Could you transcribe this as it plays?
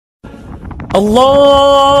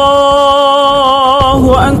Allahu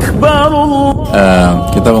Akbar.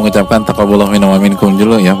 Kita mengucapkan Taqobbaallahu Minna waminkum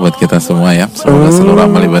dulu ya buat kita semua ya. Semoga seluruh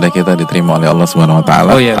amal ibadah kita diterima oleh Allah Subhanahu wa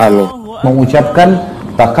taala. Oh iya. Mengucapkan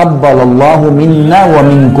Taqobbaallahu Minna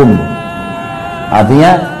waminkum.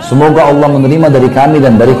 Artinya semoga Allah menerima dari kami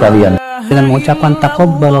dan dari kalian. Dengan mengucapkan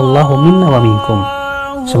Taqobbaallahu Minna waminkum,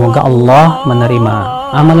 semoga Allah menerima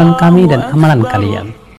amalan kami dan amalan kalian.